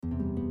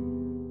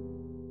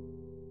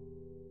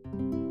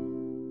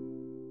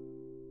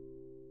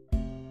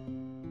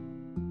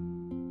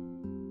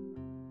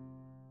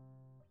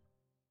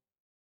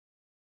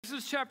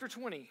Exodus chapter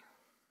 20.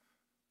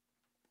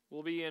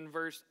 We'll be in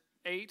verse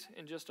 8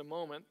 in just a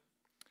moment.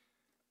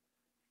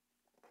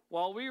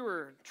 While we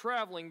were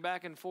traveling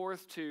back and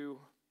forth to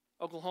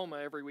Oklahoma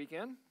every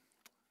weekend,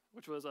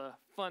 which was a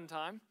fun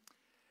time,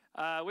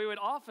 we would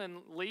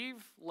often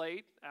leave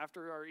late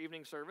after our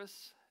evening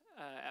service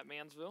at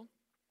Mansville.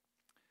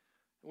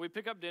 We'd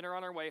pick up dinner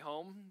on our way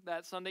home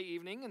that Sunday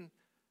evening,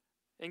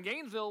 and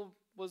Gainesville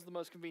was the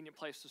most convenient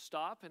place to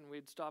stop, and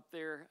we'd stop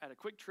there at a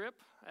quick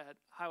trip at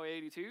Highway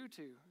 82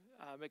 to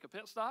make a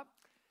pit stop.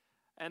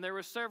 And there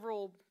were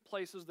several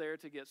places there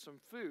to get some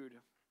food.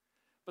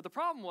 But the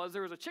problem was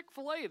there was a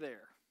Chick-fil-A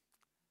there,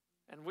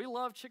 and we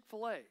love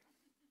Chick-fil-A,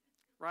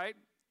 right?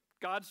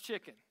 God's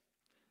chicken,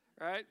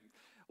 right?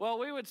 Well,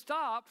 we would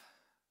stop,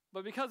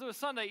 but because it was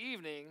Sunday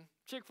evening,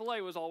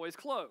 Chick-fil-A was always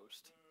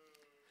closed.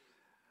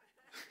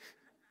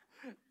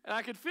 And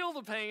I could feel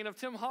the pain of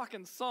Tim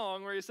Hawkins'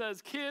 song where he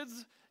says,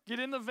 "Kids, get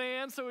in the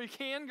van so we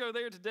can go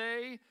there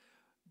today,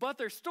 but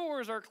their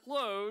stores are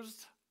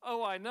closed.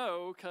 Oh, I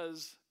know,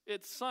 because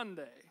it's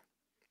Sunday."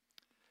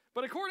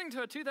 But according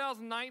to a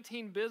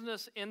 2019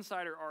 Business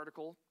Insider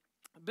article,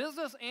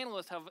 business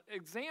analysts have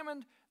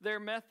examined their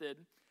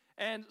method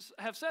and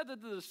have said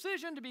that the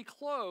decision to be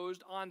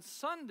closed on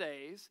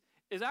Sundays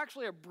is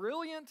actually a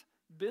brilliant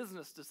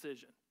business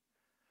decision.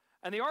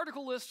 And the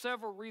article lists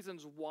several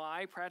reasons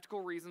why,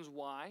 practical reasons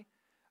why.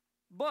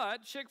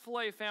 But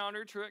Chick-fil-A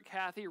founder Truett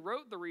Cathy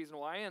wrote the reason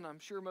why, and I'm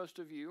sure most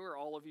of you or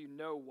all of you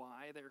know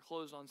why they're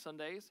closed on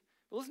Sundays.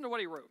 But listen to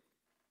what he wrote.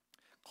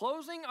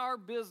 "Closing our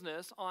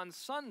business on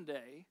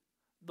Sunday,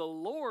 the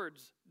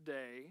Lord's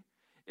Day,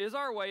 is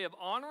our way of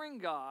honoring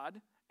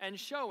God and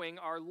showing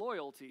our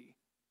loyalty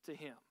to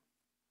Him."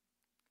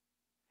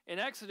 In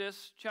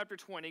Exodus chapter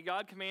 20,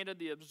 God commanded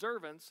the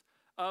observance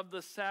of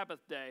the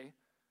Sabbath day.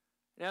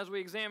 And as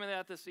we examine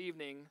that this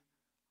evening,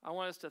 I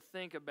want us to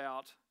think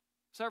about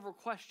several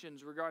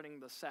questions regarding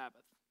the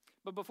Sabbath.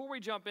 But before we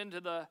jump into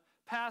the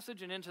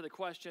passage and into the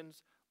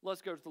questions,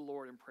 let's go to the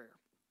Lord in prayer.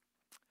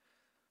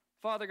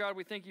 Father God,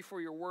 we thank you for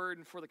your word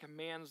and for the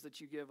commands that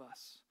you give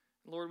us.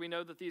 And Lord, we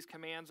know that these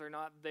commands are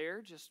not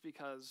there just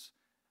because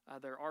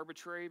they're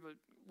arbitrary, but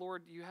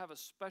Lord, you have a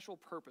special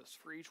purpose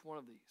for each one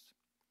of these.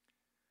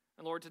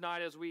 And Lord,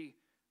 tonight as we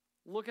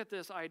look at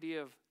this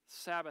idea of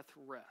Sabbath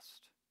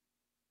rest,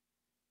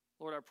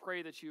 Lord, I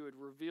pray that you would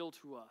reveal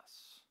to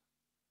us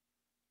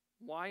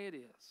why it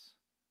is,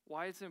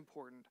 why it's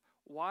important,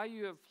 why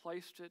you have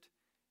placed it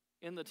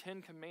in the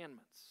 10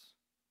 Commandments.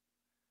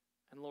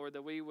 And Lord,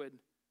 that we would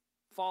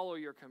follow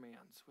your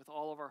commands with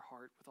all of our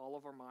heart, with all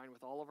of our mind,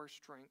 with all of our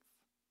strength,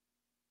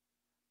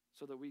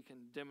 so that we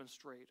can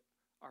demonstrate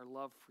our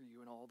love for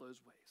you in all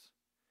those ways.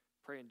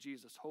 Pray in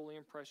Jesus' holy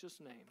and precious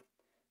name.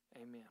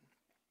 Amen.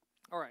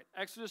 All right,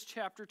 Exodus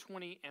chapter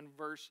 20 and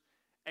verse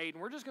 8.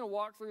 And we're just going to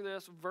walk through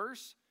this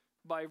verse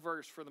by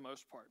verse for the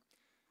most part.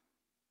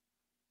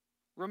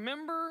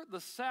 "Remember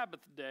the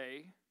Sabbath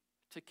day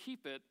to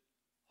keep it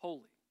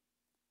holy."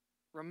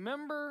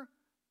 Remember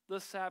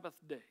the Sabbath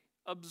day.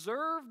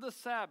 Observe the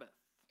Sabbath.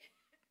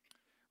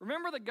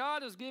 Remember that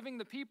God is giving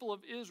the people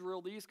of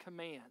Israel these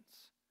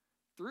commands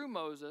through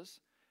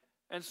Moses.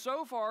 And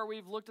so far,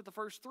 we've looked at the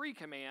first 3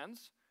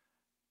 commands.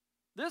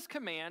 This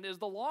command is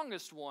the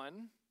longest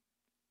one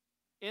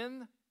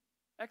in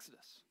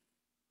Exodus.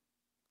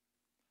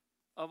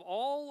 Of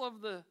all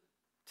of the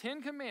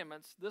 10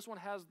 Commandments, this one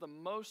has the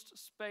most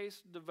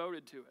space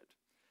devoted to it.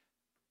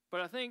 But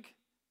I think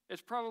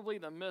it's probably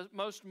the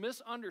most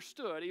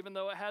misunderstood, even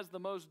though it has the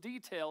most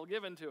detail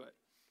given to it.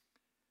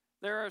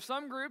 There are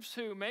some groups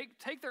who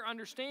take their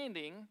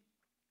understanding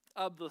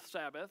of the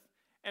Sabbath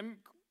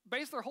and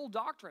base their whole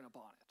doctrine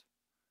upon it.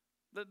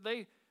 That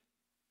they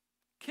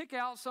kick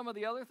out some of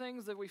the other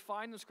things that we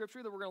find in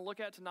Scripture that we're going to look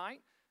at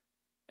tonight,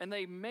 and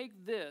they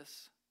make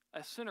this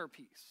a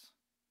centerpiece.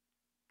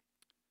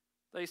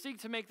 They seek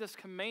to make this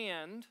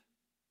command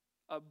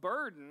a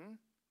burden,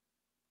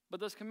 but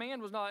this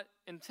command was not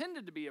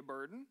intended to be a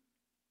burden.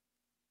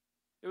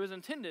 It was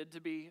intended to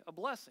be a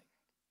blessing.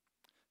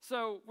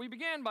 So we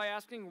began by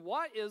asking,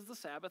 what is the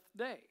Sabbath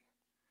day?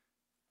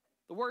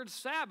 The word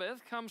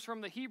Sabbath comes from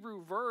the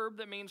Hebrew verb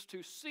that means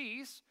to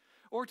cease,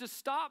 or to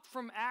stop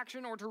from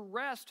action, or to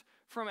rest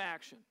from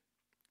action.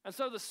 And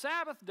so the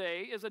Sabbath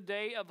day is a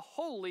day of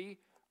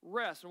holy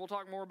rest. And we'll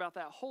talk more about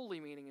that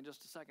holy meaning in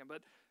just a second.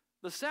 But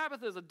the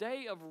Sabbath is a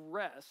day of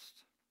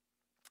rest.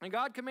 And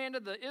God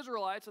commanded the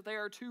Israelites that they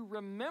are to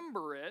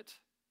remember it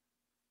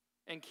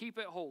and keep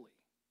it holy.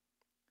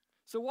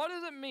 So what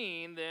does it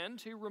mean then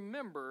to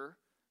remember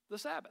the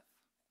Sabbath?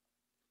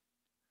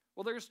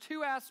 Well, there's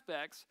 2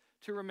 aspects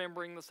to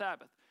remembering the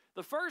Sabbath.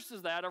 The first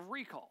is that of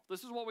recall.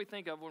 This is what we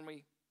think of when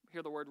we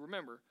hear the word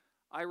remember.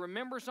 I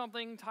remember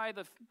something, tie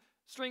the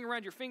string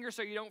around your finger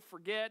so you don't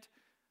forget.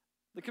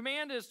 The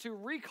command is to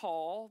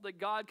recall that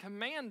God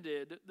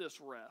commanded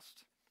this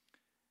rest.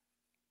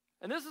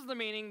 And this is the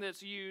meaning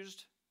that's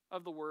used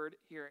of the word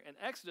here in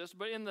Exodus,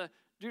 but in the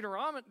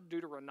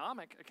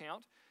Deuteronomic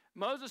account,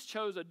 Moses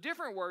chose a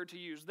different word to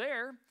use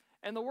there,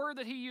 and the word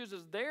that he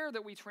uses there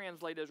that we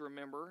translate as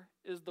remember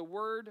is the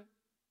word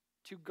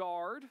to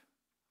guard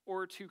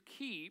or to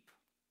keep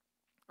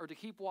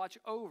watch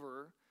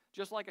over,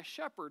 just like a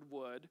shepherd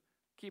would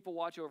keep a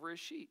watch over his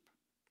sheep.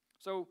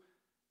 So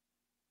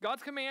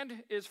God's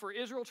command is for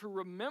Israel to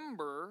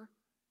remember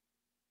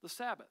the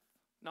Sabbath,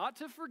 not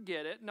to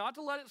forget it, not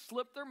to let it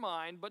slip their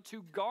mind, but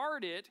to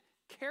guard it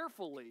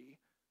carefully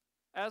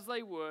as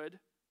they would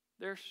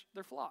their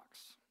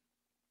flocks.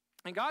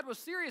 And God was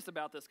serious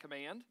about this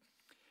command.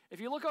 If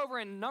you look over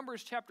in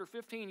Numbers chapter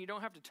 15, you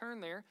don't have to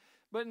turn there,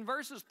 but in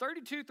verses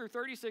 32 through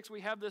 36,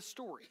 we have this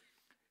story.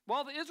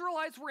 While the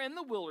Israelites were in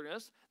the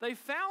wilderness, they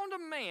found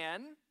a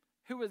man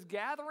who was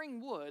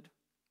gathering wood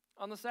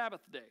on the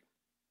Sabbath day.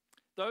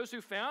 Those who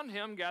found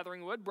him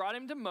gathering wood brought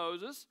him to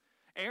Moses.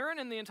 Aaron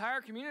and the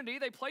entire community,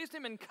 they placed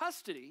him in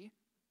custody,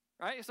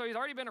 right? So he's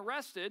already been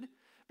arrested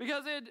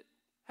because it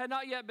had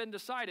not yet been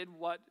decided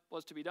what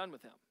was to be done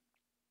with him.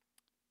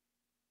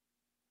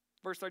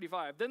 Verse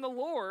 35, then the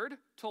Lord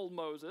told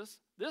Moses,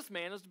 this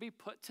man is to be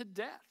put to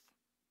death.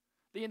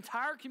 The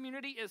entire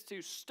community is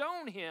to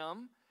stone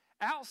him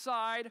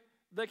outside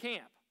the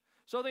camp.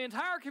 So the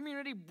entire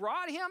community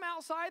brought him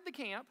outside the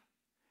camp,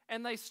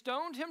 and they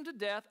stoned him to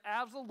death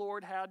as the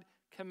Lord had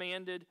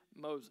commanded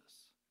Moses.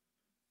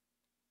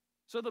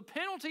 So the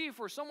penalty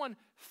for someone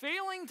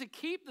failing to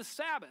keep the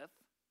Sabbath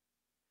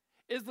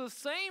is the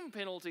same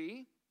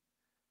penalty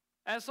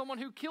as someone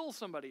who kills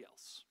somebody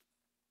else.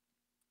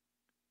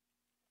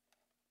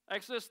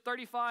 Exodus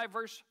 35,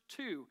 verse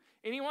 2.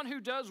 Anyone who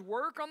does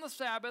work on the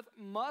Sabbath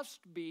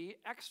must be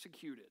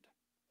executed.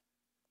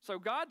 So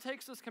God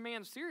takes this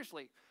command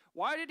seriously.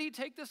 Why did he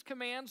take this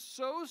command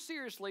so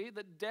seriously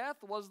that death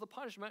was the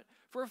punishment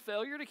for a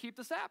failure to keep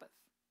the Sabbath?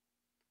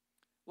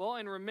 Well,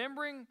 in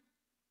remembering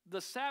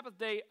the Sabbath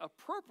day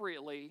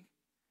appropriately,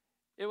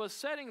 it was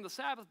setting the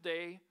Sabbath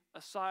day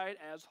aside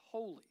as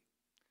holy.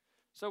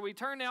 So we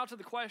turn now to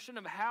the question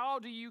of how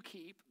do you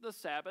keep the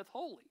Sabbath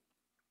holy?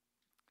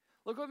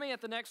 Look with me at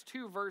the next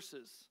two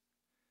verses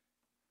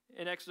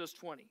in Exodus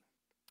 20.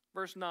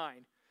 Verse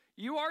 9,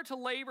 you are to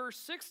labor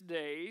 6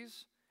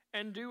 days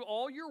and do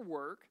all your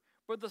work,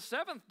 but the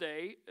seventh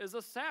day is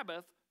a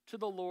Sabbath to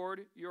the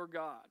Lord your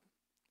God.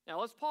 Now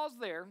let's pause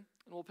there,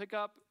 and we'll pick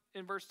up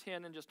in verse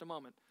 10 in just a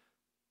moment.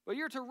 But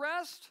you're to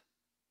rest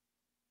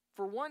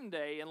for 1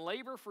 day and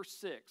labor for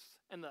 6,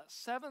 and the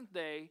seventh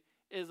day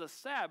is a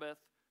Sabbath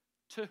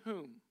to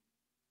whom?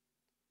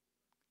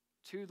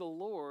 To the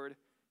Lord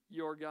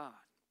your God.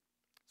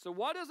 So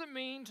what does it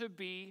mean to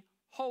be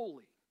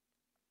holy?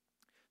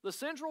 The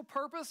central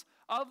purpose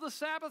of the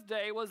Sabbath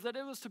day was that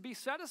it was to be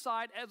set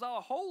aside as a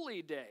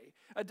holy day,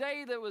 a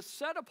day that was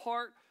set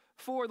apart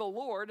for the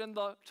Lord. And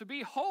to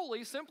be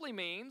holy simply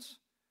means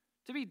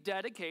to be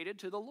dedicated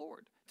to the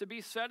Lord, to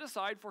be set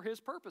aside for his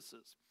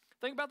purposes.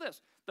 Think about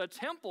this. The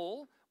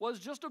temple was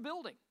just a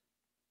building,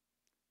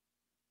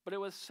 but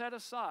it was set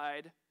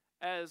aside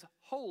as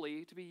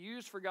holy to be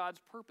used for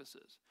God's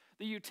purposes.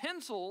 The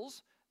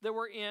utensils that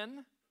were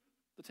in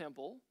the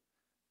temple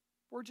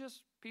were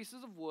just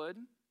pieces of wood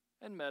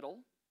and metal,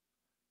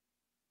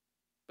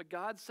 but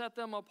God set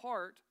them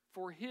apart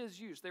for his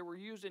use. They were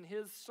used in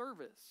his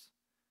service.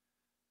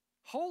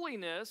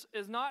 Holiness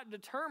is not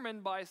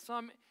determined by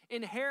some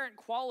inherent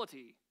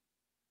quality,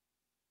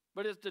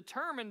 but it's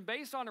determined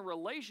based on a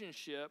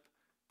relationship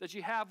that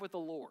you have with the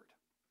Lord.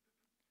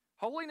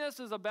 Holiness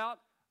is about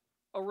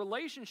a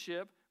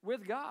relationship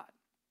with God.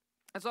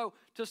 And so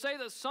to say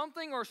that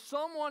something or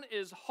someone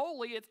is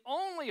holy, it's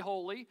only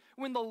holy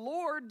when the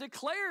Lord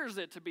declares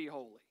it to be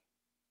holy.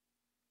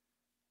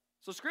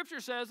 So Scripture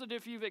says that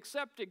if you've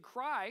accepted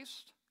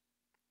Christ,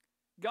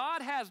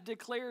 God has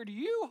declared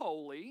you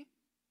holy.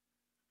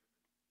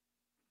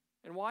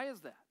 And why is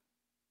that?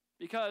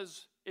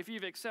 Because if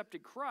you've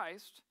accepted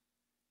Christ,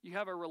 you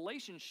have a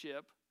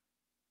relationship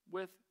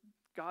with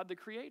God the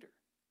Creator.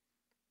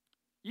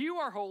 You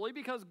are holy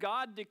because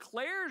God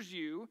declares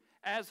you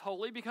as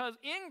holy, because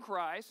in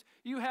Christ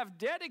you have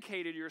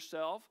dedicated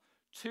yourself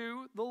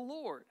to the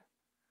Lord.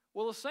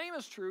 Well, the same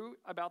is true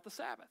about the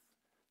Sabbath.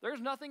 There's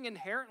nothing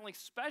inherently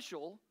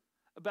special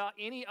about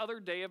any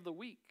other day of the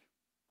week.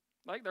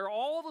 Like, they're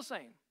all the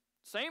same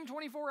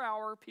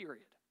 24-hour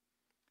period.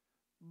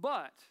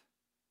 But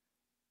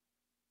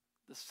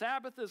the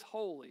Sabbath is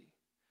holy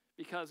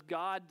because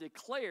God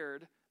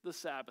declared the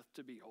Sabbath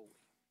to be holy.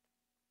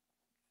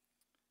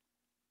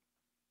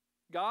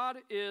 God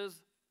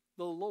is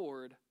the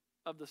Lord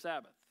of the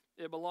Sabbath.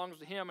 It belongs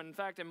to him. And in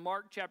fact, in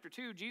Mark chapter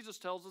 2, Jesus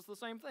tells us the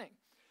same thing.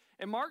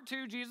 In Mark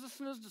 2, Jesus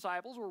and his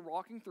disciples were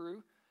walking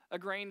through a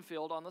grain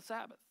field on the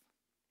Sabbath.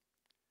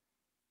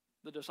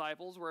 The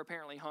disciples were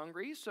apparently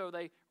hungry, so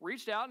they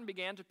reached out and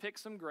began to pick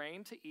some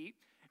grain to eat.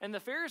 And the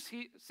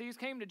Pharisees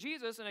came to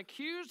Jesus and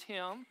accused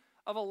him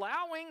of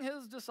allowing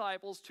his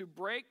disciples to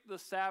break the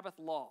Sabbath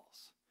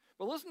laws.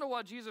 But listen to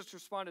what Jesus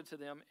responded to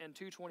them in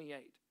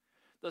 2:28.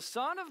 The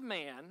Son of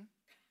Man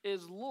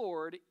is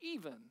Lord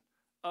even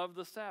of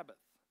the Sabbath.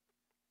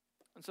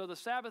 And so the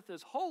Sabbath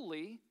is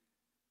holy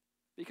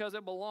because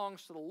it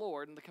belongs to the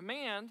Lord. And the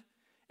command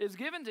is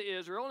given to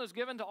Israel and is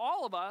given to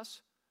all of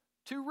us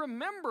to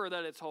remember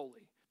that it's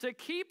holy, to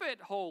keep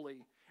it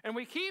holy. And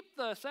we keep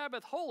the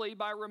Sabbath holy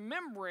by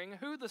remembering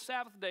who the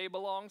Sabbath day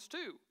belongs to.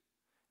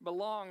 It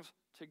belongs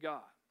to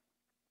God.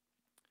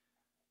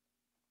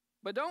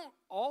 But don't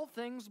all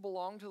things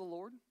belong to the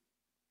Lord?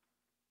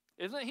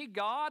 Isn't He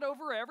God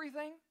over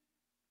everything?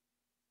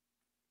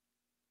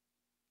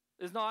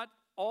 Is not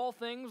all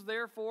things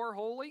therefore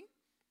holy?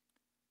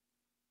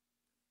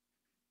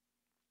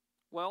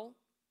 Well,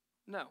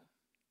 no.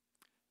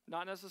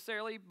 Not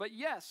necessarily, but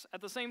yes,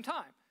 at the same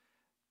time.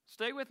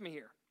 Stay with me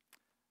here.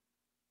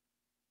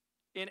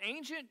 In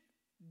ancient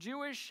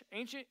Jewish,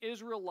 ancient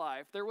Israel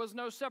life, there was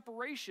no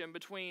separation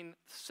between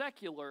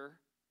secular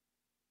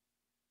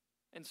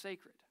and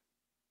sacred.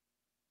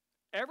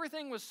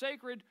 Everything was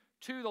sacred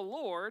to the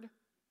Lord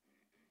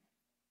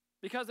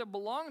because it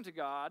belonged to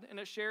God and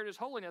it shared His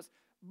holiness,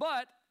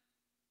 but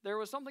there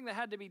was something that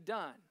had to be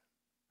done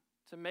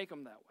to make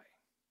them that way.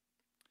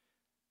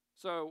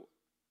 So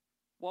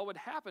what would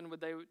happen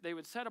would they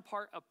would set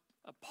apart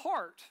a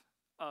part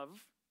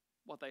of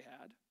what they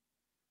had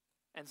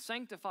and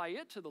sanctify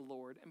it to the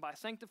Lord, and by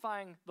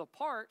sanctifying the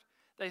part,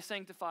 they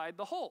sanctified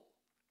the whole.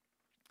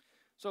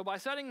 So by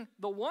setting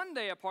the one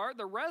day apart,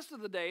 the rest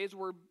of the days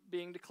were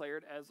being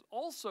declared as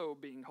also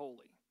being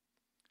holy.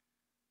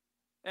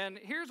 And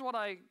here's what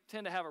I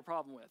tend to have a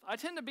problem with. I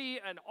tend to be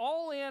an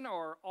all-in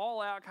or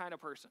all-out kind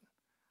of person.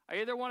 I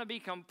either want to be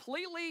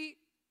completely,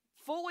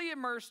 fully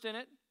immersed in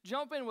it,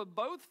 jump in with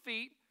both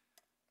feet,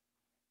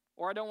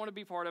 or I don't want to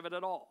be part of it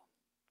at all.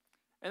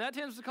 And that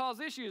tends to cause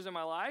issues in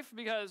my life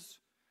because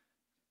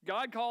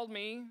God called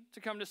me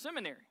to come to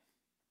seminary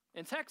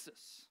in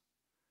Texas.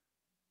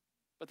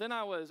 But then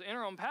I was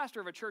interim pastor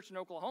of a church in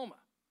Oklahoma.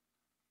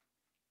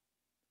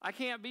 I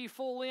can't be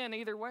full in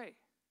either way.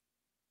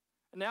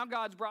 And now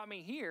God's brought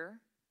me here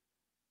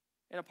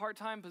in a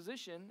part-time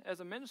position as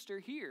a minister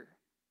here.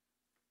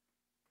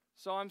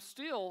 So I'm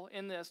still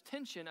in this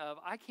tension of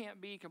I can't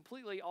be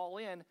completely all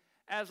in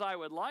as I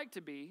would like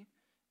to be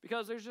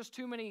because there's just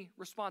too many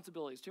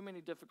responsibilities, too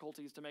many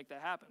difficulties to make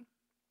that happen.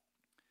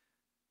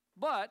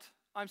 But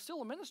I'm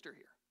still a minister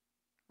here,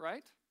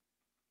 right?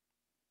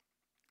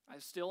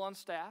 I'm still on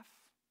staff,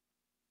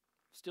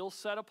 still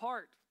set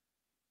apart.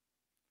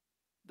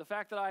 The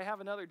fact that I have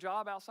another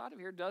job outside of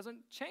here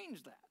doesn't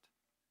change that.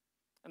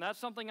 And that's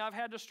something I've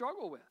had to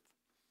struggle with.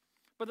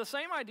 But the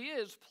same idea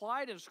is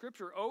applied in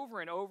Scripture over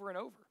and over and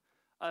over.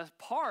 A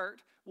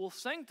part will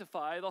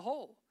sanctify the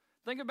whole.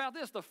 Think about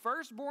this. The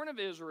firstborn of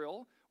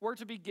Israel were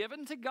to be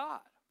given to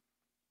God,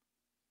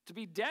 to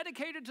be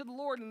dedicated to the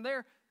Lord, and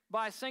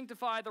thereby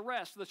sanctify the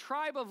rest. The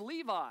tribe of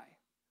Levi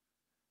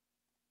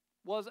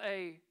was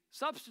a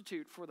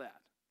substitute for that.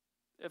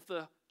 If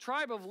the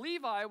tribe of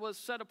Levi was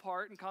set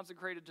apart and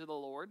consecrated to the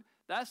Lord,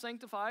 that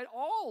sanctified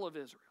all of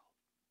Israel.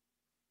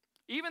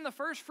 Even the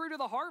first fruit of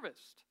the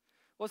harvest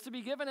was to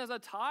be given as a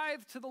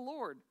tithe to the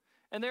Lord,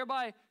 and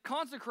thereby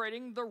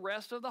consecrating the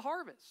rest of the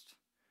harvest.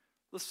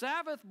 The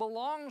Sabbath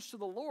belongs to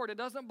the Lord. It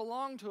doesn't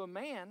belong to a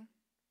man.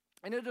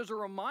 And it is a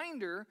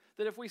reminder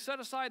that if we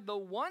set aside the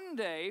one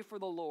day for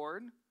the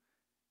Lord,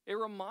 it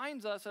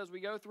reminds us as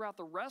we go throughout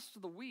the rest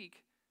of the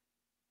week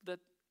that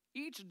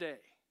each day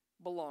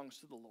belongs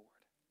to the Lord.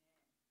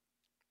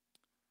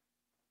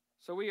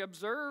 So we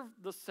observe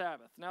the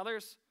Sabbath. Now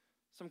there's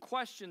some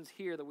questions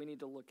here that we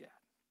need to look at.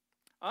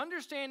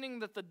 Understanding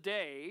that the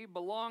day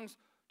belongs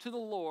to the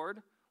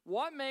Lord,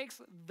 what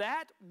makes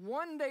that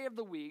one day of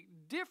the week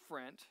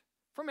different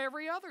from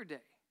every other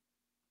day?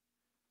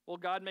 Well,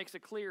 God makes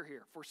it clear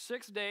here. For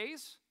 6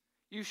 days,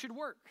 you should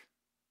work.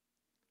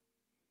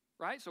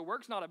 Right? So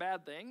work's not a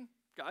bad thing.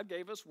 God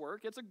gave us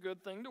work. It's a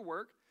good thing to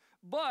work.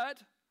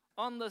 But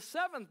on the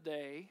 7th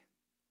day,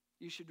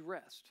 you should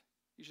rest.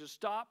 You should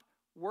stop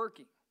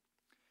working.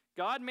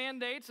 God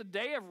mandates a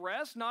day of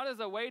rest, not as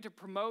a way to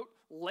promote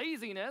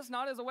laziness,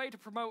 not as a way to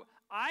promote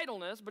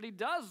idleness, but He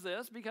does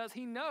this because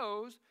He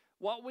knows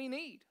what we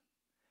need.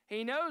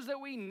 He knows that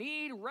we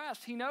need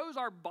rest. He knows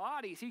our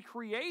bodies. He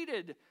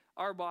created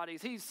our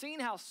bodies. He's seen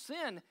how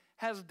sin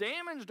has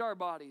damaged our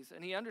bodies,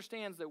 and He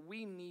understands that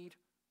we need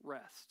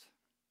rest.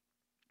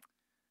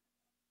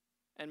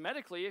 And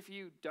medically, if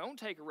you don't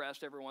take a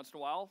rest every once in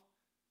a while,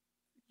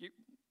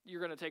 you're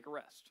going to take a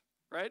rest,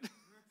 right?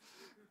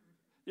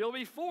 You'll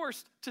be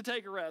forced to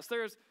take a rest.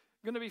 There's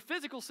going to be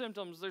physical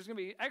symptoms. There's going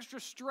to be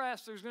extra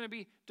stress. There's going to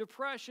be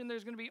depression.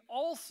 There's going to be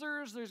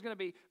ulcers. There's going to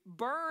be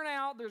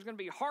burnout. There's going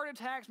to be heart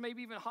attacks,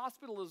 maybe even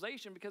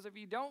hospitalization, because if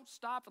you don't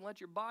stop and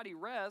let your body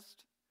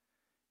rest,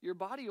 your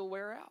body will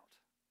wear out.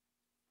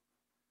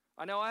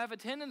 I know I have a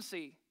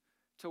tendency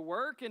to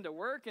work and to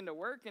work and to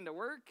work and to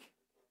work,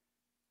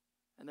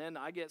 and then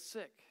I get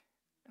sick,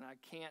 and I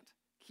can't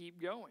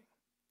keep going.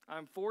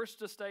 I'm forced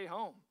to stay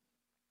home.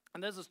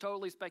 And this is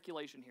totally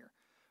speculation here.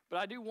 But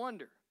I do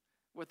wonder,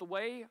 with the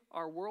way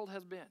our world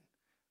has been,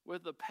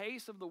 with the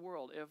pace of the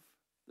world, if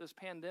this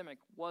pandemic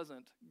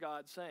wasn't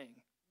God saying,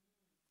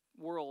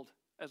 world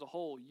as a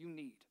whole, you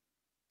need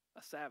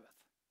a Sabbath.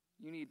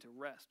 You need to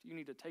rest. You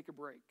need to take a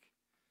break.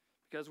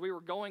 Because we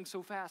were going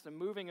so fast and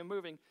moving,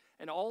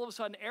 and all of a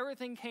sudden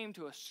everything came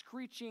to a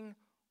screeching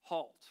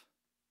halt.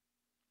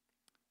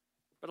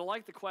 But I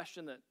like the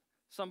question that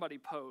somebody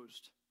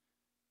posed.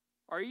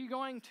 Are you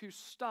going to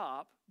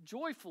stop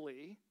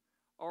joyfully,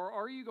 or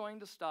are you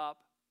going to stop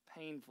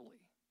painfully?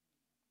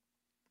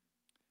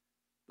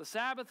 The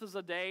Sabbath is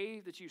a day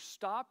that you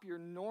stop your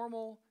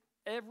normal,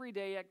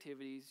 everyday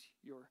activities,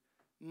 your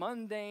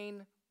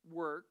mundane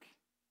work,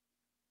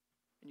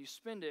 and you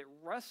spend it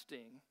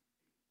resting.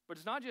 But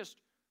it's not just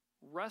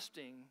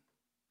resting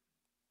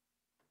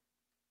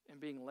and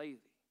being lazy.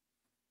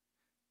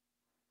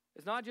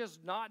 It's not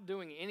just not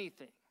doing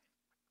anything,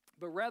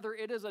 but rather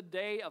it is a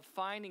day of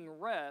finding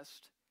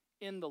rest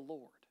in the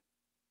Lord.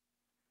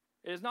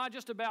 It is not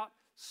just about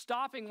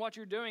stopping what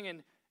you're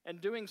doing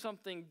and doing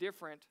something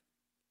different,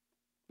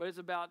 but it's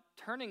about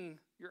turning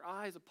your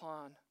eyes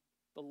upon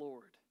the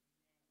Lord.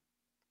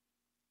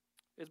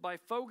 It's by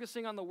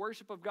focusing on the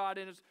worship of God,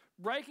 and it's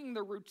breaking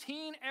the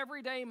routine,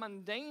 everyday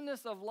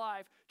mundaneness of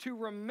life to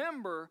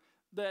remember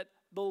that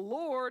the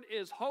Lord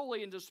is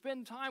holy, and to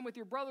spend time with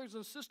your brothers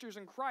and sisters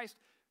in Christ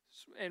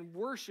and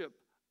worship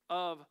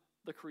of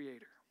the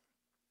Creator.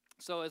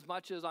 So as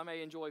much as I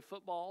may enjoy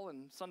football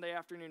and Sunday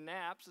afternoon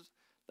naps,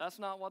 that's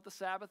not what the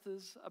Sabbath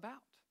is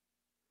about.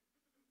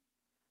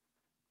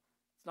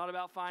 It's not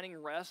about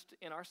finding rest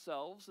in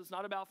ourselves. It's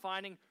not about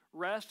finding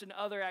rest in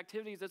other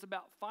activities. It's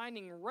about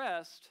finding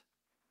rest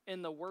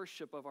in the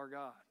worship of our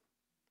God.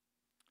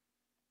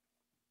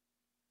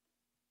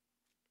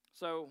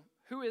 So,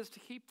 who is to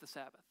keep the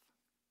Sabbath?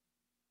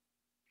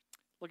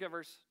 Look at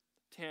verse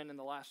 10 in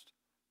the last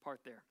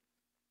part there.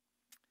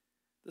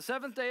 The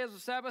seventh day is a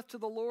Sabbath to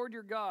the Lord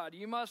your God.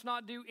 You must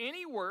not do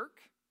any work.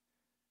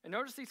 And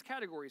notice these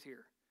categories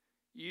here.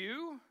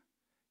 You,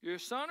 your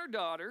son or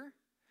daughter,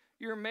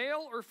 your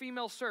male or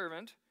female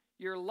servant,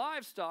 your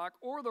livestock,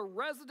 or the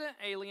resident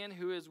alien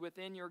who is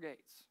within your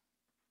gates.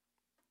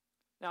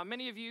 Now,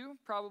 many of you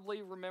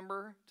probably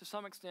remember, to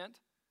some extent,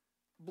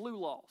 blue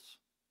laws.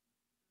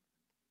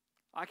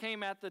 I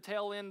came at the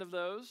tail end of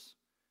those.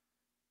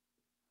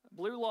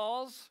 Blue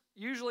laws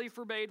usually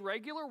forbade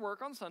regular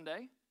work on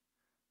Sunday,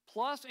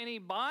 plus any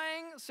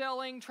buying,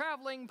 selling,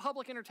 traveling,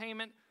 public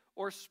entertainment,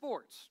 or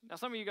sports. Now,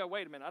 some of you go,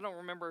 wait a minute, I don't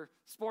remember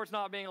sports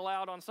not being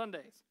allowed on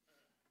Sundays.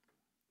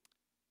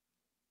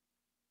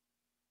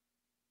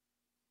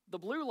 The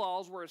blue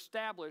laws were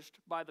established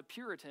by the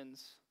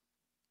Puritans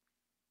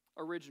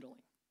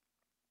originally.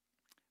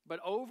 But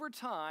over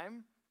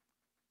time,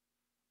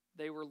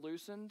 they were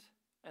loosened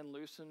and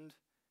loosened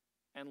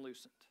and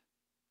loosened.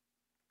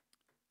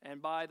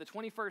 And by the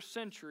 21st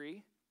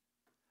century,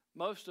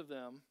 most of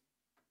them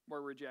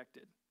were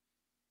rejected.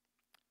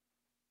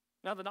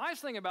 Now, the nice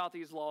thing about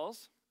these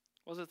laws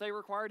was that they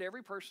required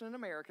every person in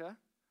America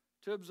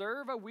to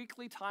observe a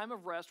weekly time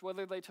of rest,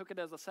 whether they took it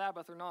as a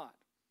Sabbath or not.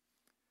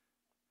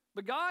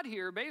 But God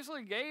here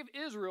basically gave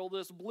Israel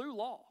this blue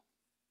law.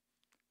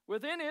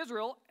 Within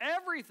Israel,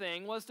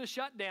 everything was to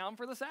shut down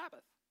for the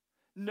Sabbath.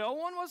 No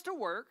one was to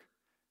work.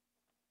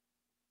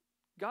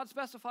 God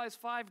specifies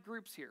 5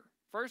 groups here.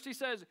 First, he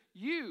says,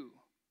 you,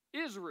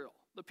 Israel,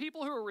 the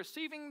people who are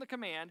receiving the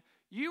command,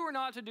 you are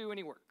not to do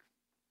any work.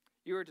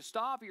 You are to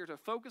stop, you are to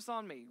focus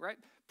on me, right?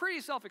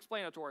 Pretty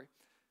self-explanatory.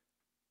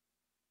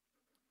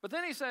 But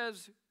then he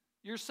says,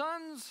 your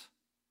sons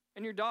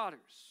and your daughters,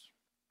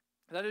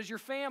 that is your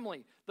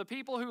family, the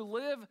people who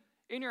live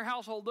in your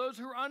household, those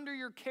who are under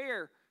your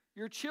care,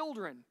 your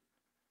children.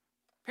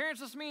 Parents,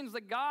 this means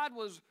that God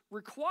was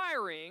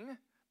requiring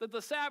that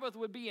the Sabbath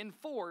would be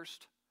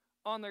enforced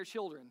on their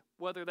children,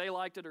 whether they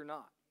liked it or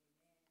not.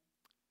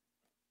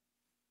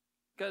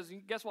 Because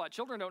guess what?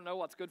 Children don't know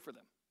what's good for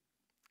them.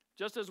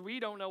 Just as we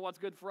don't know what's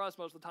good for us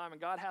most of the time,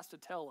 and God has to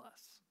tell us.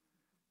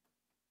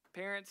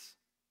 Parents,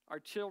 our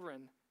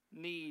children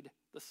need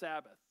the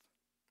Sabbath.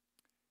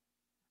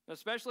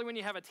 Especially when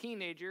you have a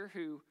teenager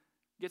who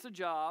gets a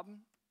job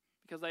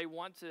because they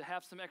want to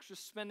have some extra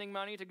spending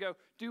money to go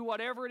do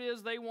whatever it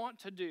is they want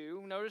to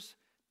do. Notice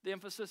the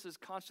emphasis is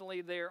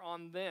constantly there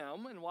on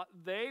them and what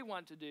they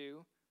want to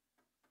do.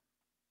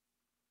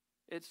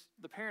 It's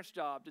the parent's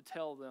job to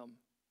tell them,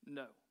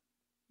 no,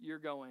 you're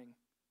going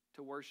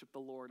to worship the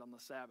Lord on the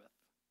Sabbath.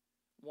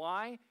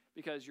 Why?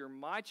 Because you're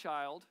my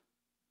child,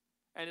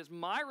 and it's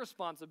my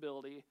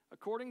responsibility,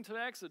 according to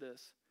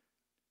Exodus,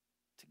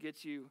 to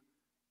get you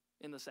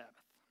in the Sabbath.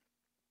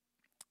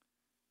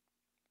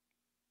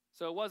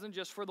 So it wasn't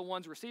just for the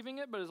ones receiving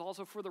it, but it's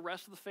also for the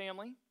rest of the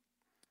family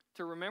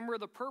to remember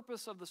the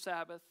purpose of the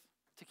Sabbath,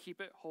 to keep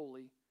it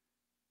holy,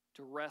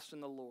 to rest in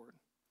the Lord.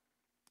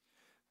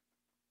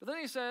 But then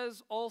he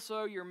says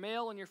also your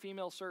male and your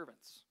female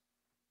servants,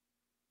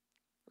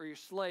 or your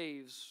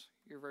slaves,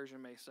 your version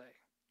may say.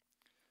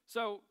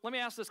 So let me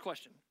ask this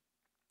question.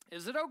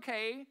 Is it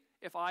okay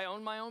if I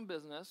own my own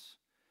business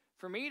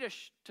for me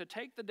to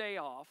take the day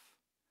off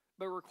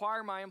but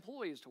require my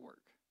employees to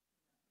work?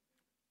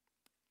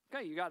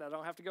 Okay, you got it. I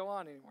don't have to go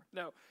on anymore.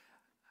 No.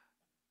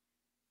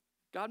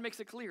 God makes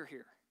it clear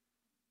here.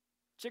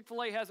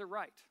 Chick-fil-A has it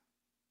right.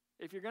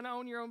 If you're going to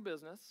own your own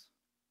business,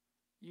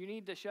 you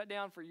need to shut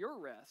down for your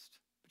rest,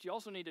 but you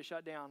also need to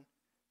shut down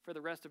for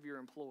the rest of your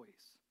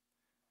employees.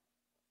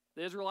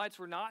 The Israelites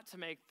were not to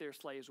make their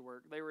slaves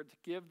work. They were to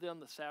give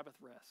them the Sabbath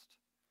rest,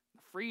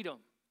 the freedom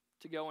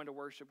to go and to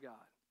worship God.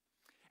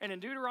 And in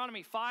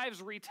Deuteronomy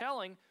 5's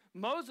retelling,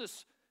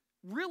 Moses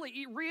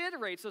really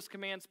reiterates this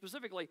command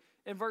specifically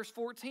in verse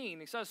 14.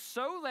 He says,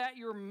 so that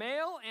your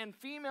male and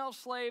female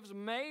slaves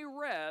may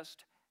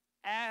rest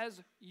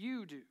as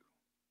you do.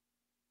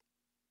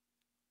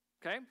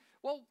 Okay?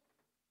 Well,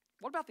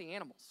 what about the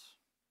animals?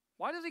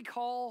 Why does he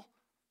call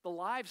the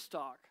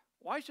livestock?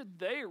 Why should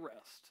they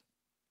rest?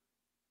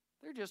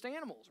 They're just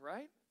animals,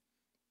 right?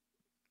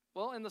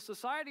 Well, in the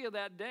society of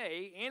that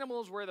day,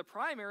 animals were the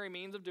primary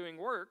means of doing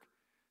work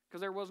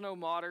because there was no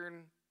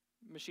modern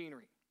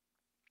machinery.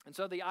 And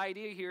so the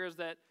idea here is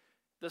that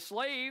the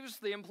slaves,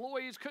 the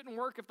employees, couldn't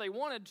work if they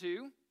wanted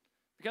to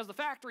because the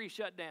factory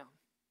shut down.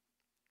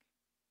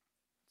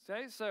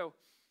 Okay, so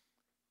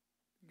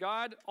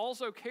God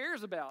also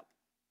cares about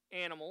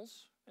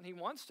animals, and he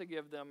wants to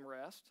give them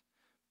rest.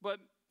 But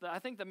I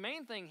think the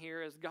main thing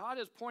here is God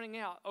is pointing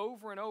out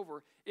over and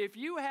over, if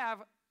you have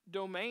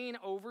domain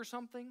over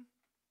something,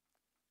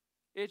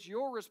 it's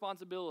your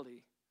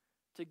responsibility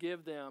to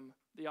give them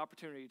the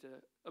opportunity to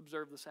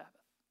observe the Sabbath.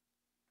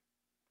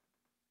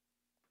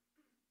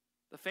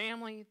 The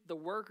family, the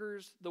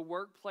workers, the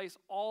workplace,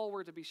 all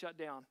were to be shut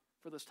down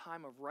for this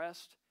time of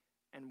rest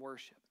and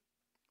worship.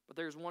 But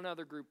there's one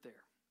other group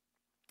there,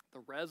 the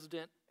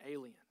resident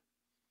alien.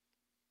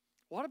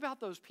 What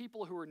about those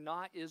people who are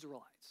not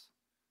Israelites?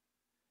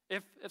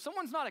 If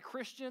someone's not a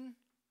Christian,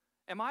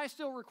 am I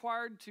still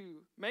required to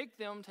make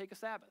them take a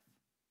Sabbath?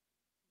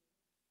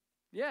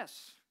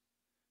 Yes.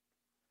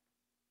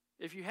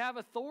 If you have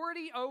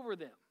authority over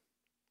them,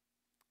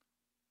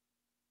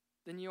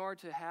 then you are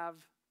to have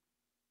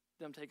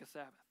them take a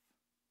Sabbath.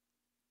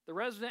 The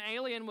resident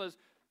alien was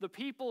the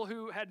people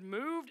who had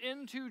moved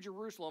into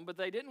Jerusalem, but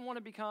they didn't want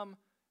to become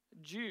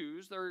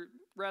Jews, or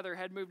rather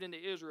had moved into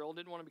Israel,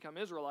 didn't want to become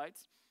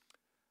Israelites,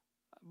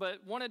 but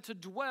wanted to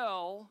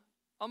dwell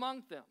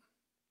among them.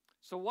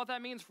 So what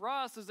that means for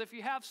us is if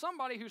you have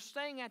somebody who's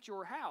staying at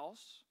your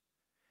house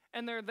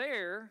and they're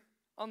there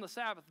on the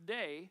Sabbath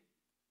day,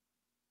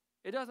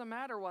 it doesn't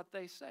matter what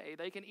they say.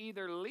 They can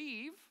either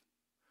leave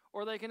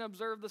or they can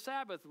observe the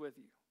Sabbath with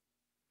you.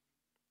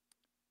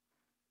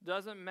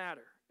 Doesn't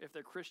matter if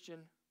they're Christian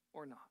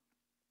or not.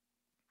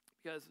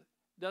 Because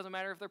it doesn't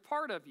matter if they're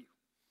part of you.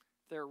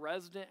 If they're a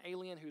resident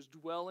alien who's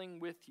dwelling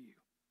with you,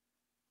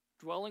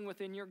 dwelling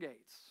within your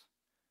gates,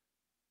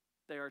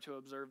 they are to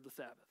observe the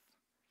Sabbath.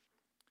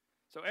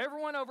 So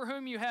everyone over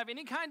whom you have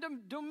any kind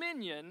of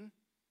dominion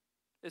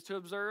is to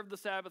observe the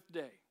Sabbath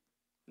day.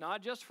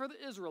 Not just for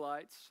the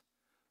Israelites,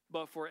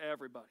 but for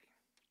everybody.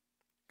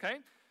 Okay?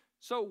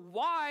 So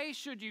why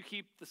should you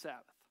keep the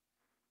Sabbath?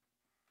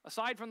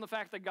 Aside from the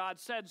fact that God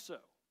said so.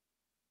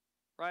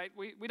 Right?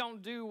 We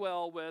don't do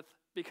well with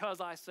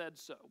because I said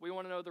so. We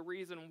want to know the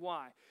reason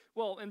why.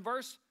 Well, in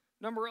verse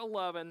number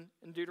 11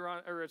 in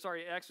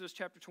Exodus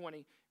chapter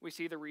 20, we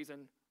see the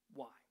reason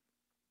why.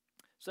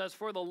 It says,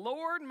 for the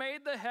Lord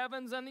made the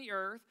heavens and the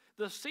earth,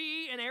 the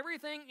sea and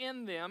everything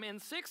in them in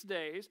 6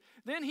 days.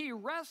 Then he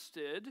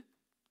rested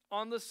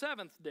on the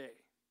seventh day.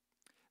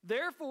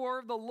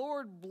 Therefore, the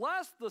Lord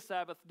blessed the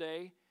Sabbath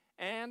day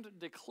and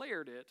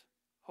declared it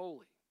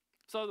holy.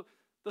 So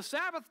the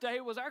Sabbath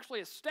day was actually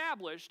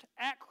established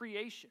at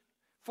creation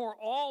for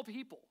all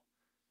people.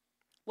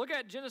 Look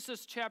at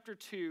Genesis chapter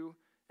 2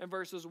 and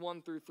verses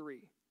 1 through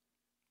 3.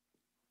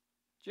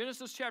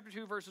 Genesis chapter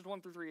 2 verses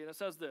 1 through 3, and it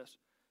says this.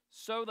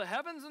 So the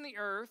heavens and the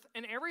earth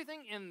and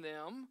everything in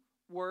them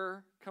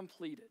were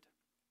completed.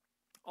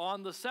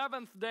 On the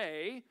seventh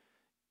day,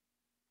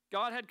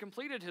 God had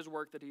completed his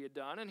work that he had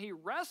done, and he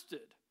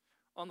rested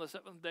on the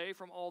seventh day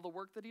from all the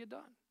work that he had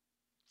done.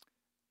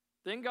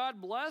 Then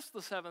God blessed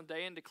the seventh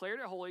day and declared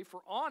it holy,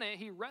 for on it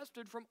he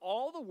rested from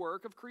all the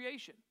work of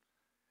creation.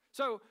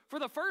 So for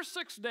the first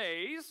 6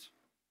 days,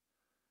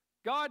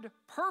 God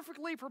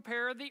perfectly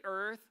prepared the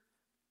earth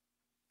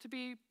to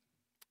be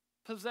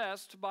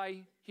possessed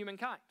by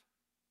humankind.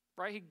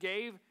 Right? He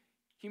gave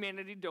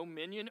humanity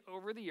dominion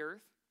over the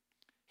earth.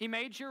 He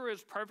made sure it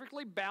was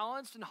perfectly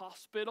balanced and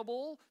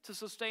hospitable to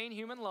sustain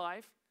human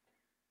life.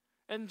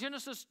 And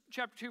Genesis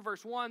chapter 2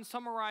 verse 1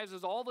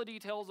 summarizes all the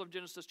details of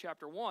Genesis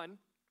chapter 1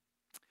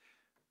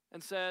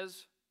 and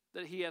says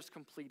that he has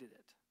completed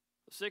it.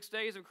 The 6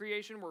 days of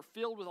creation were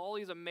filled with all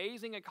these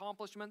amazing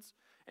accomplishments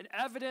and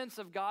evidence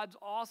of God's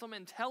awesome,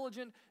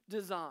 intelligent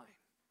design.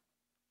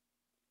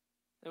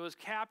 It was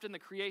capped in the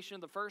creation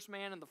of the first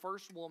man and the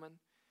first woman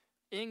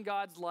in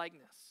God's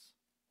likeness.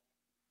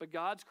 But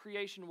God's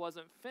creation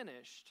wasn't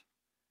finished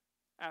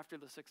after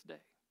the 6th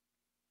day.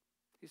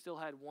 He still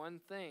had one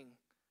thing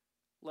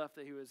left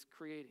that he was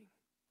creating.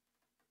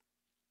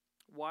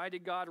 Why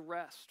did God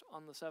rest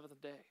on the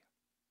 7th day?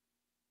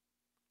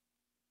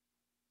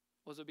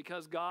 Was it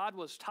because God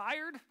was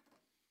tired?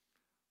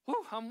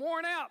 Whew, I'm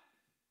worn out.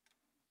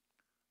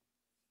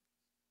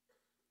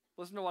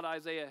 Listen to what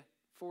Isaiah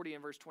 40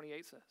 and verse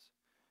 28 says.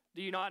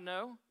 Do you not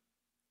know?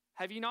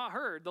 Have you not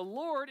heard? The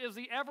Lord is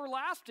the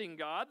everlasting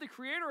God, the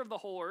creator of the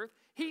whole earth.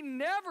 He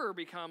never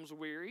becomes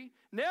weary,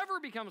 never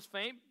becomes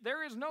faint.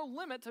 There is no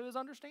limit to his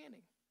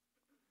understanding.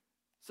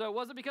 So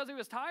was it because he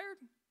was tired?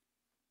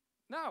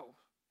 No,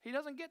 he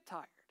doesn't get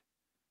tired.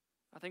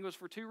 I think it was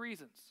for two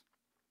reasons.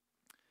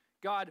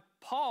 God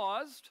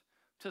paused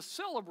to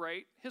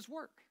celebrate his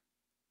work.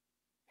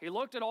 He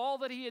looked at all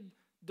that he had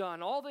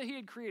done, all that he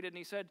had created, and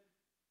he said,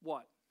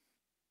 what?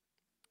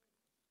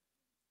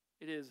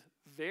 It is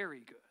very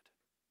good.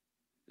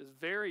 It is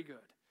very good.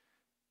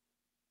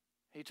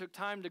 He took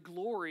time to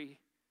glory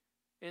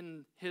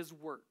in his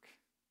work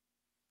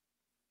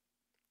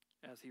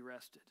as he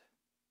rested.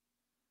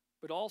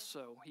 But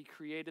also, he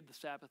created the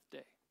Sabbath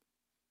day.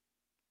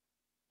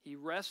 He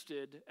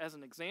rested as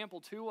an example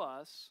to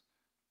us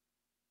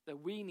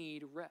that we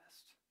need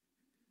rest.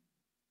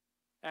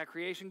 At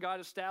creation, God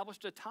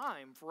established a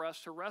time for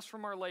us to rest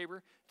from our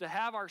labor, to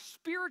have our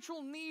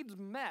spiritual needs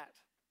met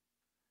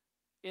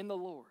in the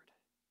Lord.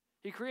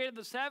 He created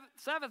the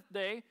Sabbath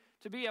day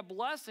to be a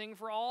blessing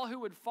for all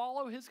who would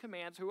follow his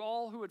commands,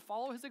 all who would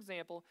follow his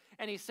example,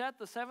 and he set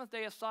the seventh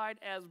day aside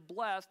as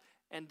blessed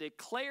and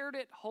declared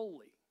it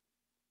holy.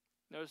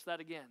 Notice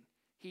that again.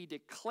 He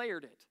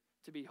declared it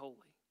to be holy.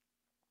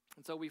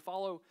 And so we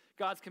follow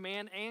God's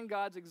command and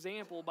God's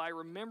example by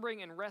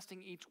remembering and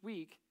resting each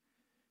week,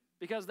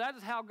 because that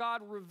is how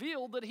God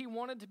revealed that he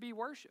wanted to be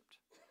worshiped.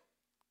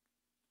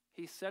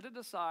 He set it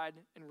aside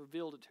and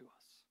revealed it to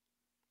us.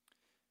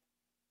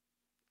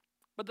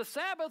 But the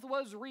Sabbath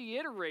was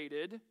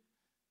reiterated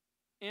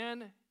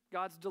in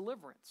God's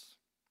deliverance.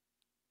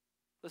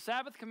 The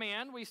Sabbath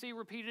command we see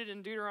repeated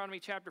in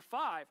Deuteronomy chapter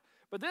 5.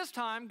 But this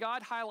time,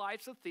 God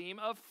highlights the theme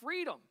of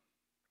freedom.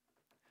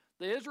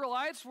 The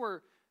Israelites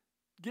were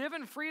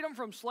given freedom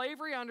from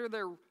slavery under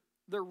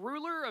the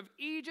ruler of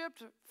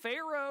Egypt,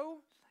 Pharaoh.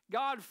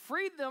 God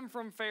freed them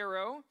from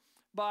Pharaoh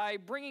by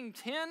bringing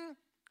 10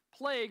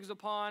 plagues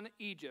upon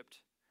Egypt.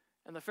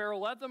 And the Pharaoh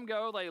let them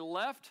go. They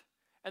left.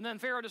 And then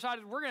Pharaoh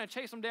decided, we're going to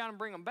chase them down and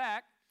bring them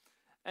back.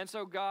 And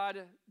so God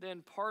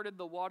then parted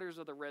the waters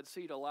of the Red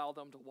Sea to allow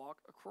them to walk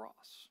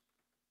across.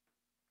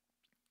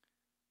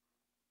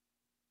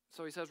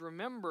 So he says,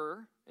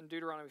 remember in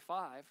Deuteronomy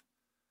 5,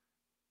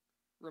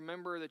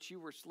 remember that you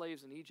were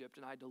slaves in Egypt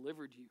and I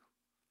delivered you.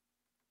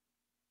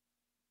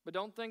 But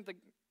don't think that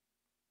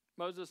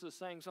Moses is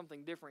saying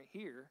something different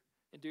here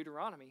in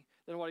Deuteronomy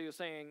than what he was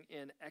saying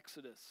in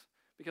Exodus.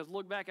 Because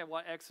look back at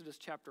what Exodus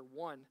chapter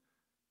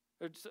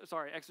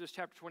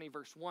 20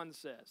 verse 1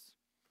 says.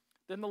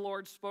 Then the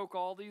Lord spoke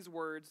all these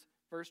words,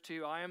 verse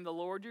 2, I am the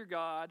Lord your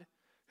God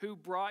who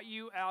brought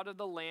you out of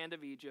the land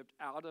of Egypt,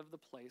 out of the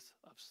place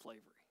of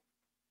slavery.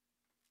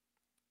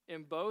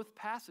 In both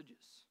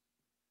passages,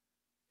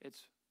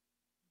 it's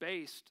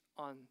based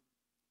on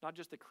not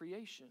just the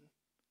creation,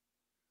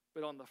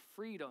 but on the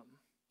freedom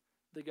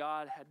that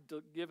God had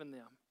given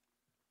them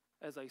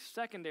as a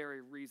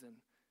secondary reason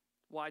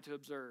why to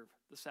observe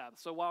the Sabbath.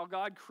 So while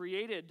God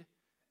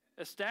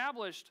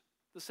established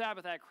the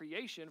Sabbath at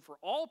creation for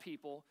all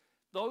people,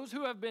 those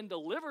who have been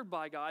delivered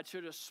by God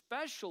should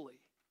especially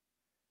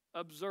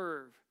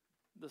observe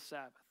the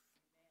Sabbath.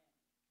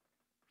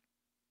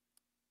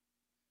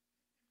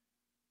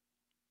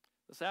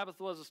 The Sabbath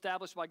was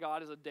established by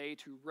God as a day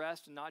to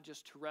rest, and not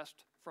just to rest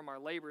from our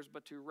labors,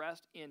 but to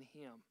rest in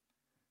him.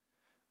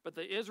 But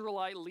the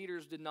Israelite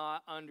leaders did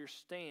not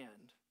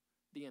understand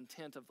the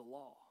intent of the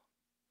law.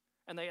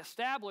 And they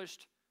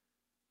established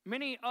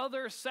many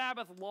other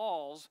Sabbath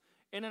laws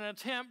in an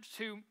attempt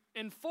to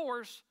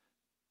enforce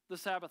the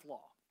Sabbath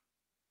law.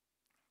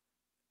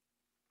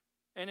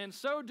 And in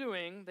so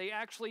doing, they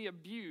actually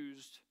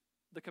abused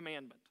the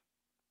commandment.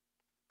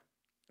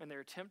 In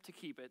their attempt to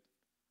keep it,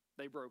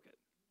 they broke it.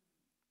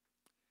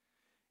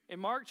 In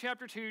Mark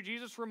chapter 2,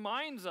 Jesus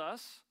reminds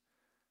us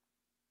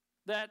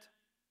that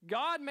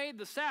God made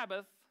the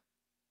Sabbath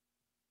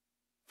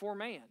for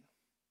man,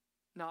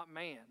 not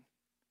man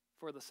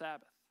for the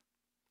Sabbath.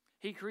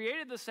 He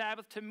created the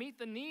Sabbath to meet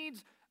the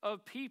needs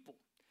of people.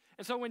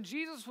 And so when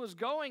Jesus was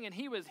going and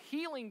he was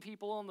healing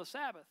people on the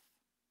Sabbath,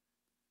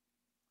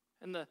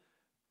 and the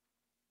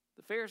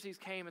Pharisees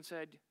came and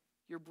said,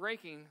 you're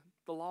breaking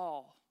the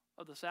law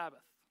of the Sabbath.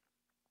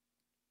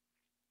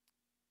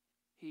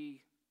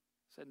 He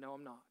said, no,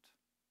 I'm not.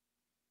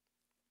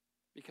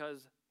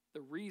 Because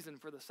the reason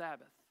for the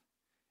Sabbath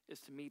is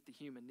to meet the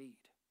human need.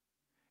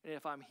 And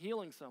if I'm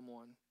healing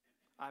someone,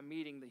 I'm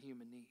meeting the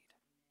human need.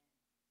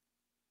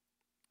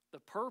 The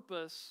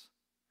purpose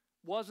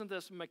wasn't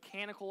this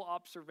mechanical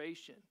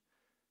observation,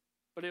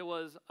 but it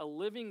was a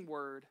living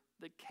word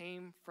that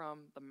came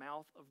from the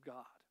mouth of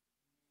God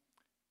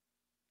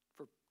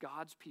for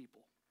God's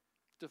people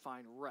to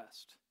find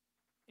rest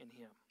in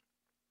him.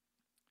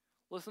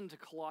 Listen to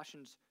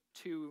Colossians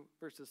 2,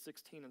 verses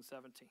 16 and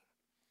 17.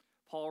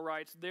 Paul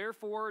writes,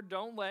 therefore,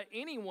 don't let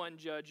anyone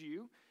judge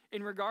you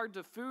in regard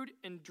to food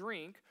and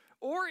drink,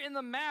 or in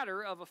the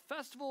matter of a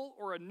festival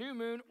or a new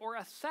moon or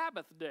a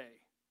Sabbath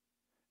day.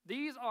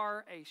 These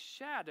are a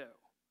shadow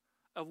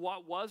of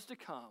what was to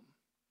come,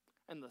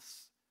 and the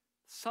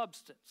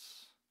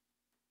substance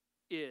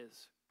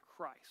is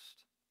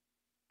Christ.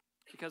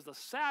 Because the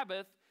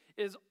Sabbath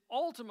is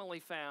ultimately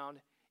found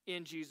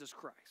in Jesus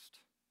Christ.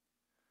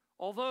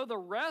 Although the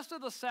rest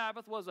of the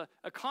Sabbath was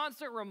a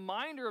constant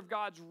reminder of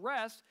God's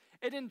rest,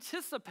 it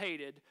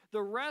anticipated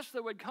the rest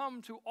that would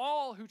come to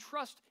all who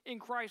trust in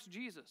Christ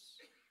Jesus.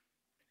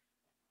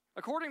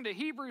 According to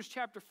Hebrews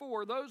chapter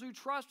 4, those who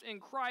trust in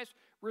Christ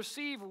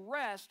receive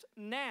rest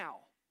now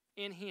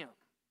in Him.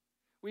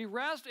 We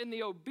rest in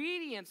the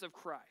obedience of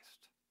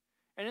Christ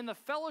and in the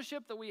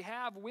fellowship that we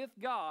have with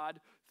God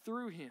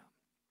through Him.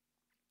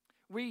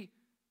 We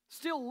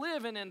still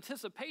live in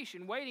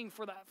anticipation, waiting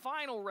for that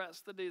final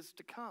rest that is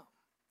to come,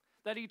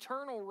 that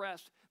eternal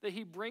rest that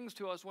He brings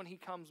to us when He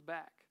comes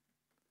back.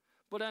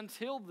 But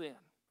until then,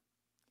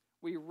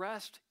 we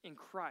rest in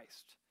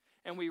Christ,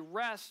 and we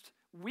rest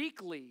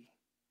weekly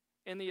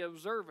in the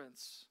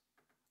observance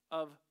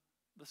of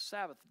the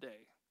Sabbath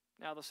day.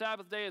 Now, the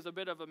Sabbath day is a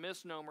bit of a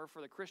misnomer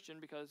for the Christian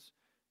because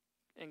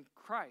in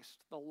Christ,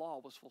 the law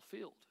was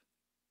fulfilled.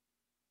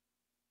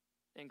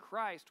 In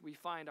Christ, we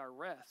find our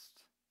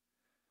rest,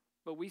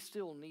 but we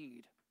still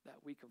need that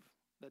weekly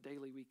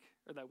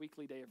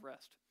day of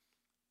rest.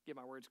 Get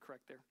my words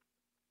correct there.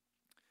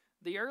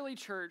 The early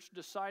church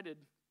decided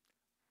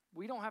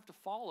we don't have to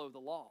follow the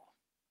law.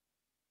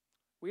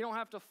 We don't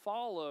have to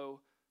follow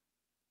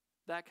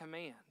that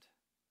command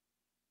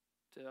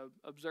to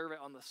observe it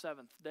on the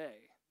seventh day,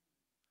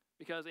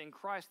 because in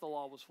Christ the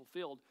law was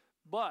fulfilled,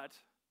 but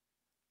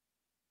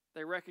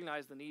they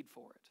recognized the need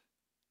for it.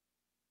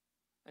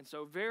 And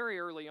so very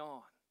early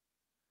on,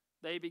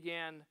 they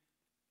began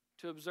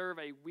to observe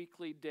a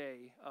weekly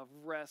day of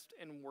rest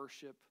and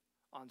worship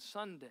on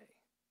Sunday.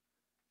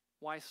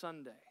 Why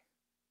Sunday?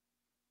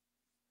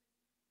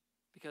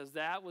 Because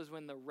that was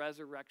when the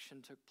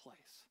resurrection took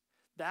place.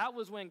 That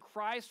was when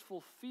Christ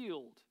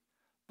fulfilled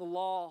the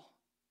law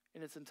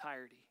in its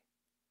entirety.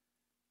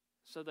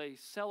 So they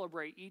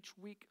celebrate each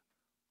week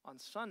on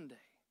Sunday,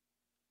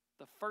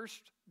 the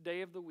first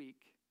day of the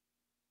week,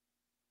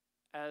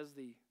 as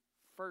the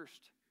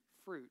first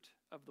fruit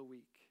of the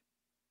week,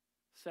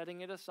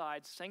 setting it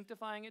aside,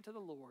 sanctifying it to the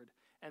Lord,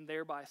 and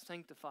thereby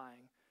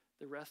sanctifying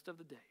the rest of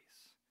the days,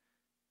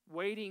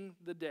 waiting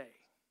the day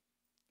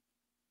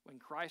when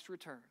Christ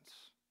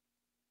returns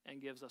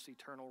and gives us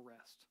eternal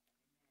rest.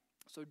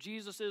 So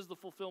Jesus is the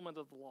fulfillment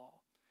of the law.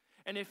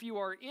 And if you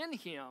are in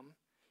Him,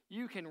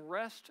 you can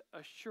rest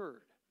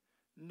assured,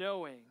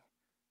 knowing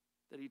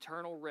that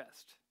eternal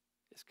rest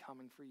is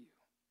coming for you.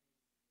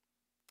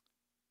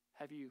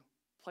 Have you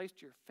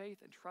placed your faith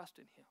and trust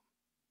in Him?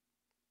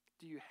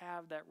 Do you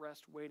have that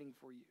rest waiting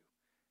for you?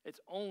 It's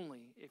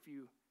only if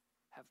you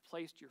have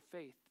placed your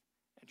faith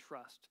and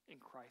trust in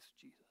Christ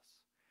Jesus.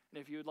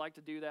 And if you would like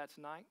to do that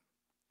tonight,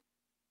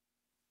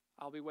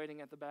 I'll be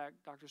waiting at the back.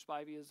 Dr.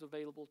 Spivey is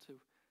available to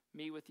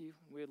meet with you.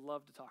 We'd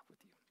love to talk with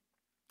you.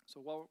 So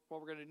what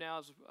we're going to do now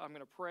is I'm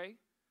going to pray.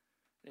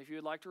 And if you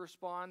would like to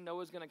respond,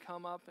 Noah's going to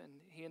come up, and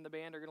he and the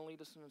band are going to lead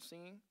us in a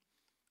singing.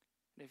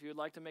 And if you would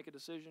like to make a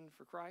decision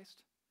for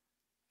Christ,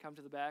 come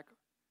to the back,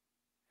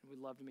 and we'd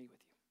love to meet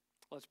with you.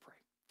 Let's pray.